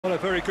Well, a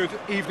very good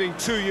evening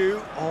to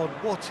you on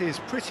what is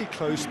pretty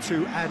close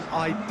to an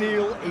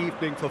ideal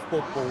evening for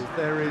football.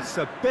 There is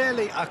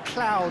barely a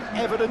cloud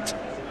evident.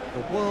 The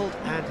world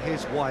and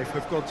his wife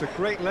have gone to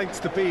great lengths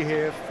to be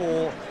here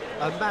for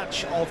a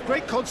match of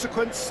great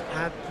consequence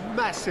and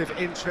massive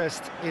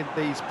interest in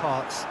these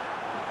parts.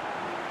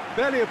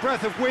 Barely a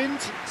breath of wind,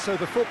 so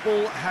the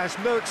football has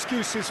no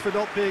excuses for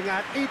not being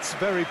at its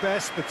very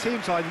best. The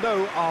teams I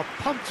know are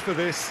pumped for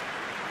this.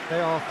 They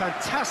are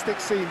fantastic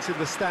scenes in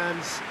the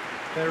stands.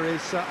 There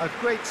is a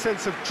great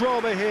sense of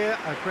drama here,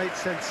 a great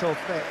sense of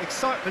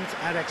excitement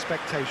and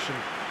expectation.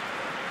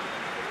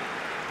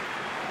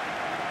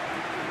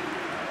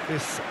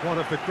 This one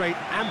of the great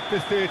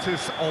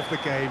amphitheatres of the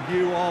game.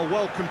 You are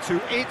welcome to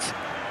it,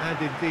 and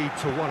indeed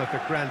to one of the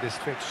grandest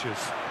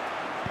fixtures.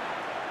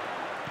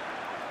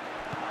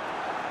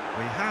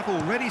 We have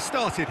already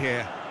started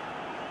here.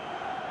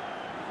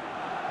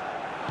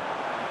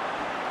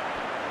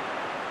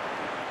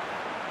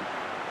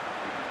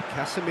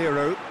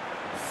 Casemiro.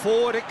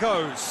 Forward it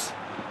goes.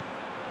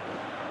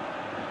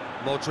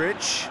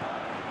 Modric.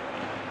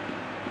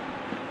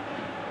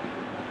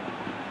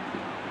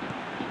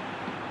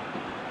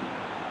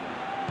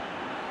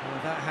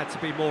 Well, that had to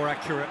be more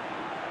accurate.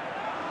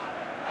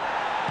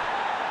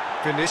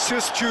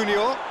 Vinicius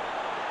Junior.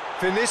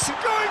 Vinicius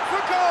going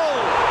for goal!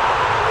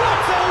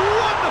 What a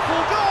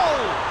wonderful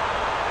goal!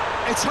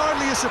 It's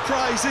hardly a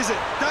surprise, is it?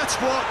 That's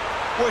what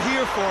we're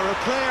here for, a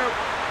player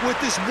with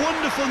this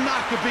wonderful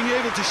knack of being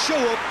able to show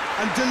up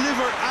and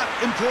deliver at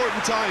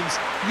important times.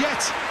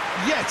 Yet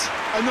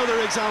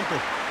another example.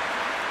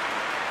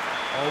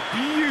 Oh,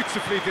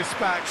 beautifully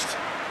dispatched.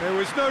 There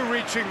was no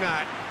reaching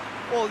that.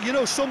 Well, you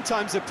know,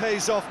 sometimes it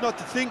pays off not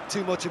to think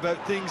too much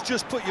about things,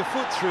 just put your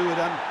foot through it,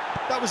 and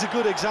that was a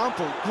good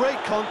example.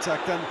 Great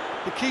contact, and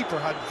the keeper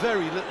had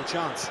very little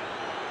chance.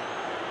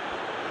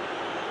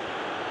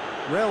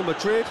 Real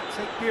Madrid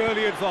take the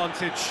early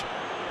advantage.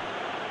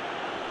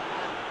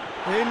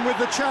 In with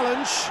the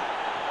challenge.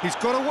 He's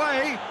got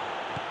away.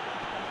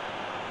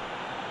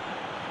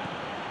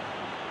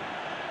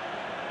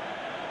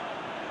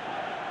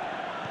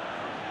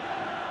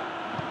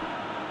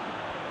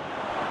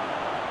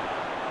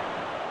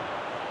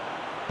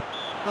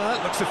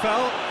 That looks a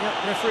foul.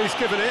 Yep, referee's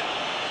given it.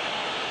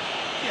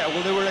 Yeah,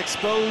 well, they were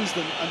exposed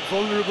and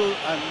vulnerable,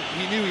 and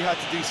he knew he had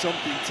to do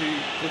something to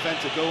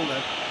prevent a goal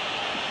then.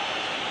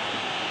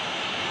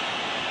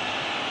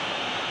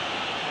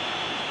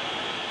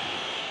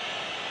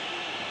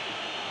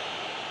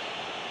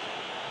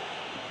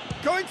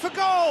 Going for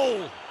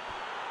goal!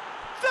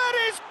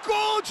 That is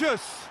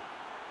gorgeous!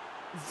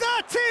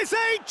 That is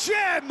a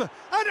gem!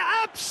 An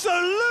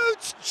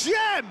absolute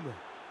gem!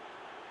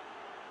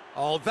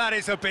 Oh, that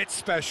is a bit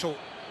special.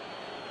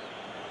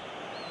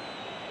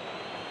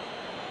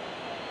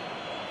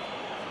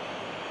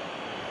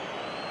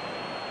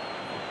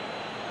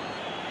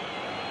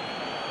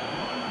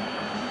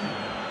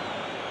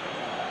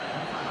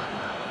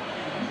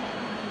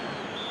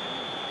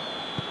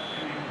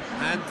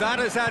 And that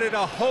has added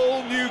a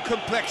whole new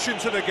complexion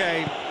to the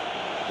game.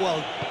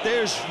 Well,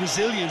 there's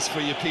resilience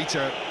for you,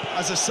 Peter.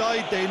 As a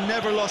side, they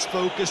never lost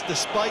focus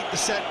despite the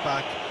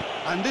setback,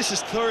 and this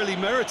is thoroughly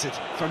merited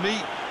for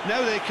me.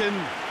 Now they can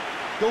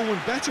go one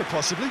better,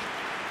 possibly.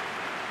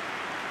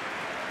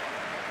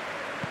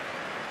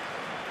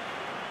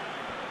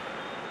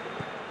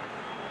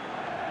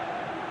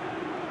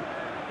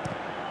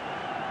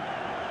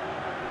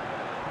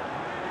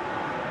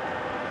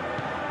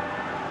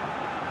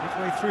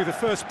 Midway through the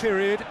first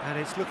period, and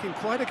it's looking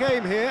quite a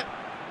game here.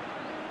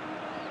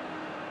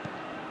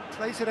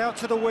 Plays it out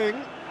to the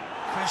wing.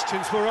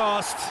 Questions were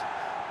asked,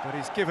 but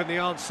he's given the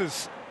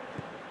answers.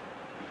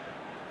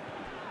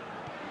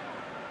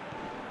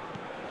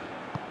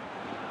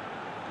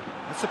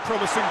 That's a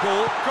promising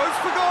ball. Goes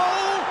for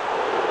goal!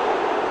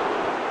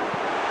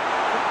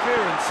 Good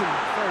clearance and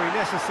very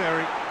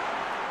necessary.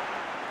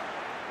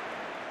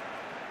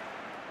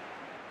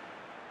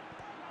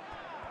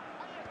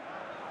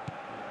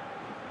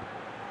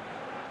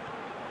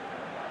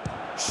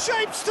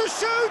 Shapes to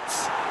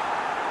shoot!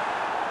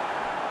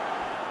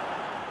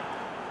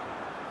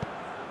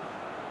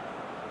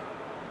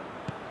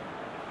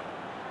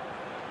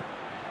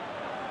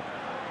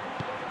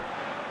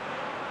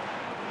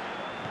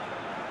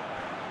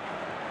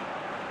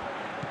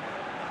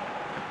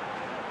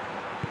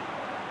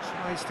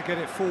 Tries to get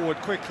it forward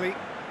quickly.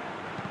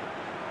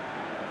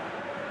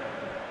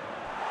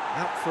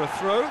 Out for a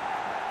throw.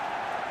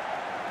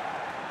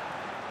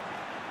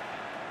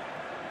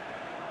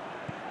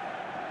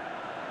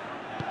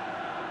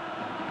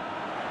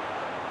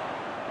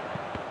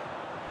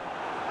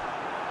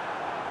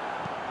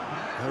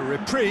 A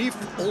reprieve,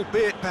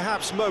 albeit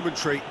perhaps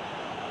momentary.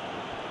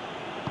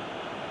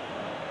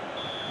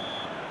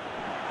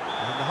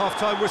 And the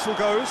half-time whistle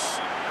goes.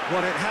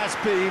 What it has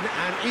been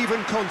an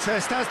even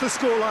contest, as the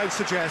scoreline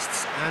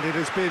suggests, and it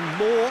has been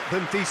more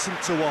than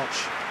decent to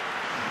watch.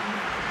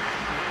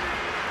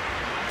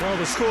 Well,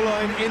 the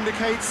scoreline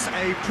indicates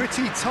a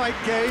pretty tight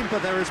game,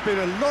 but there has been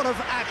a lot of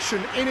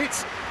action in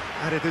it,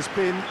 And it has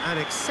been an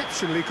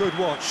exceptionally good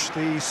watch.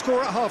 The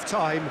score at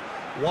half-time,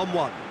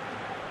 1-1.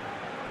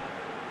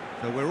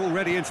 So we're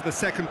already into the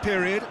second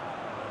period.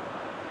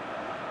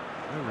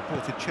 No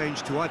reported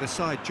change to either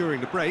side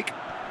during the break.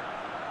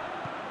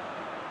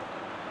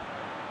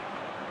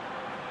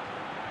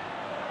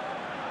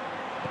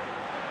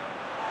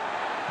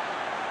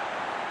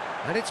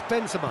 And it's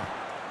Benzema.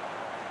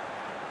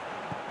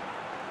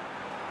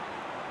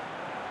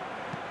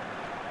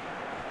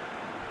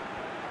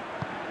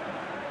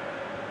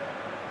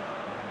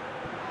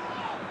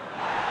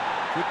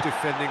 Good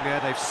defending there,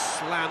 they've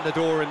slammed the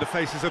door in the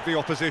faces of the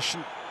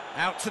opposition.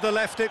 Out to the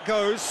left it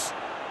goes.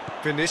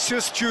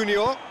 Vinicius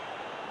Junior.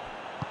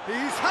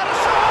 He's had a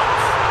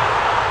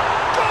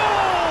shot!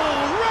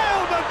 Goal!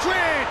 Real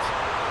Madrid!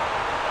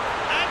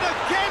 And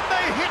again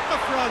they hit the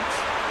front.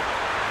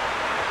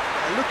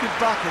 Looking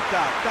back at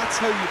that, that's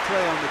how you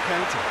play on the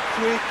counter.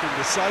 Quick and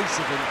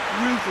decisive and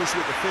ruthless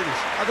with the finish.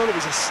 I thought it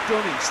was a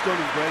stunning,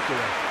 stunning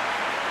breakaway.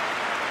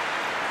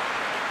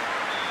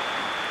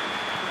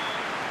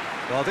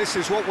 Well, this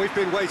is what we've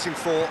been waiting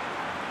for.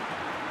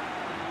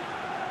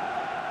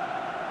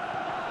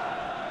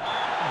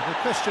 No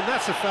question,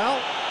 that's a foul.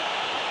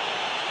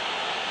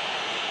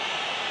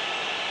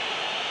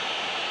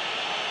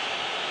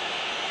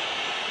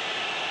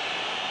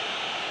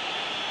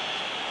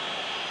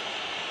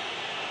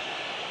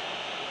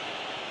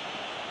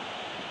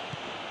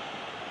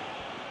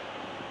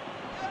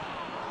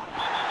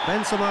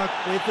 Benzema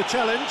with the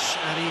challenge,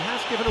 and he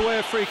has given away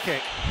a free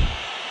kick.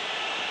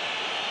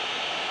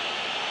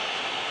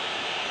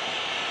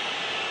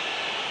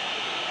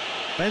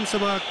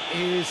 Benzema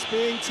is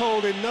being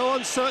told in no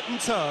uncertain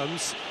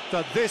terms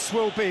that this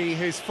will be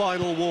his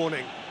final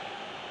warning.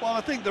 Well,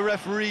 I think the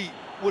referee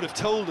would have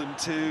told him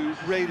to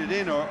rate it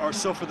in or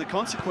suffer the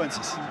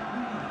consequences.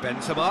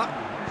 Benzema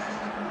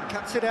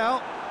cuts it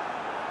out.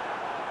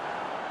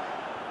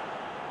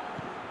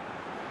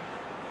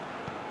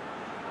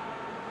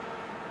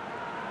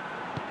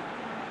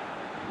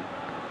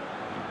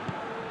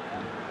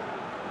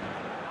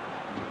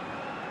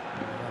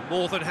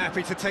 More than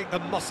happy to take the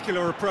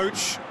muscular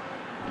approach.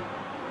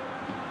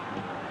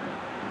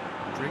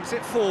 Brings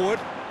it forward.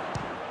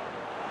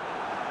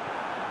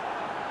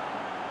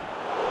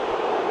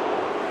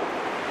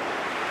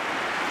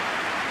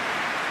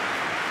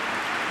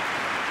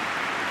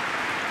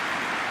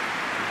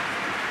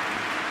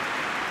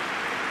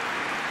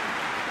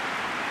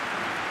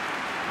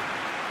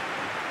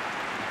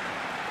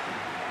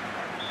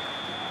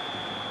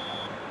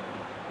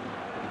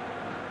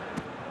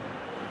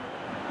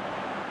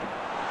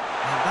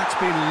 And that's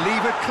been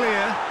levered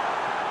clear.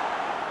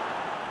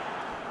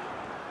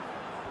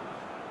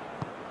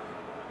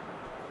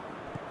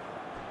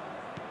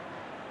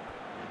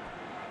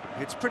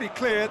 It's pretty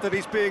clear that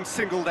he's being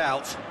singled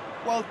out.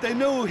 Well, they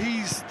know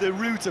he's the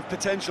root of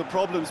potential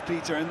problems,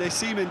 Peter, and they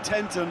seem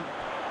intent on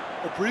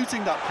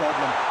uprooting that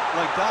problem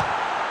like that.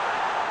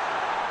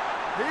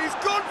 He's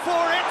gone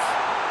for it!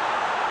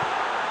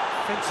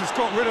 Fence has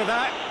got rid of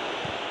that.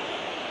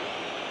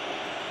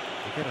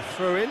 They get a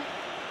throw in.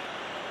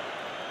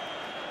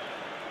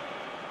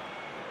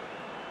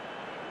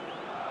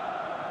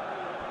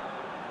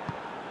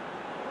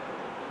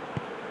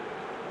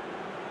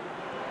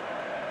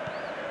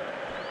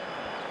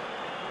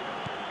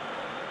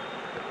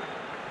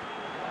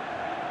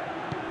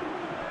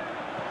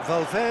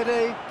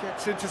 Valverde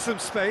gets into some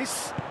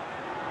space.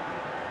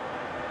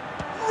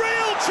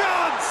 Real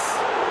chance!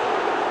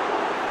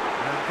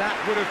 And that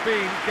would have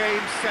been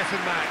game, set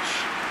and match.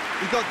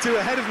 He got too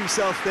ahead of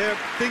himself there,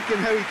 thinking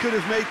how he could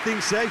have made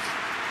things safe.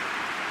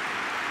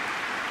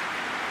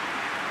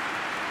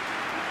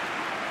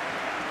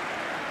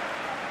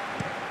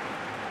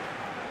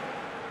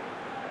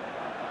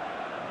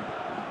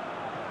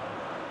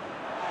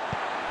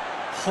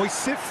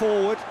 Hoists it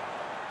forward.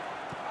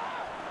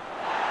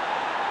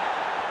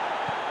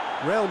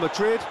 Real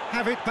Madrid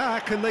have it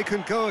back and they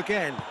can go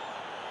again.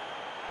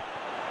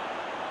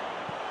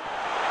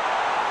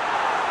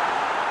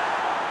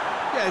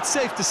 Yeah, it's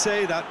safe to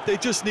say that they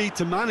just need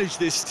to manage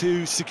this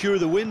to secure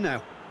the win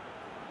now.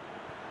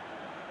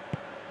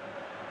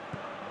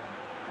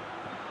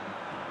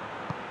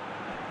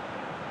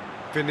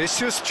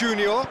 Vinicius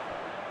Junior.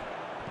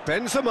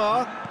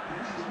 Benzema.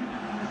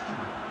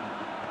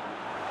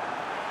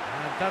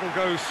 And that'll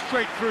go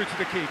straight through to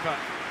the keeper.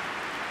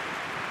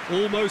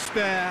 Almost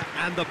there,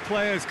 and the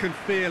players can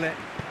feel it.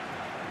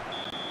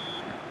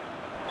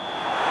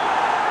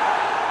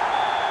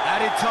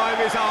 Added time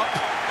is up,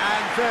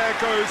 and there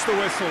goes the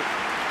whistle.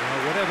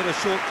 Well, whatever the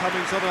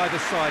shortcomings on either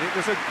side, it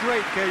was a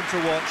great game to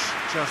watch,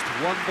 just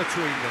one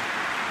between them.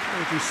 How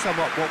would you sum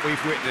up what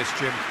we've witnessed,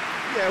 Jim?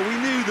 Yeah, we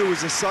knew there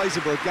was a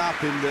sizable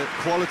gap in the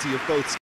quality of both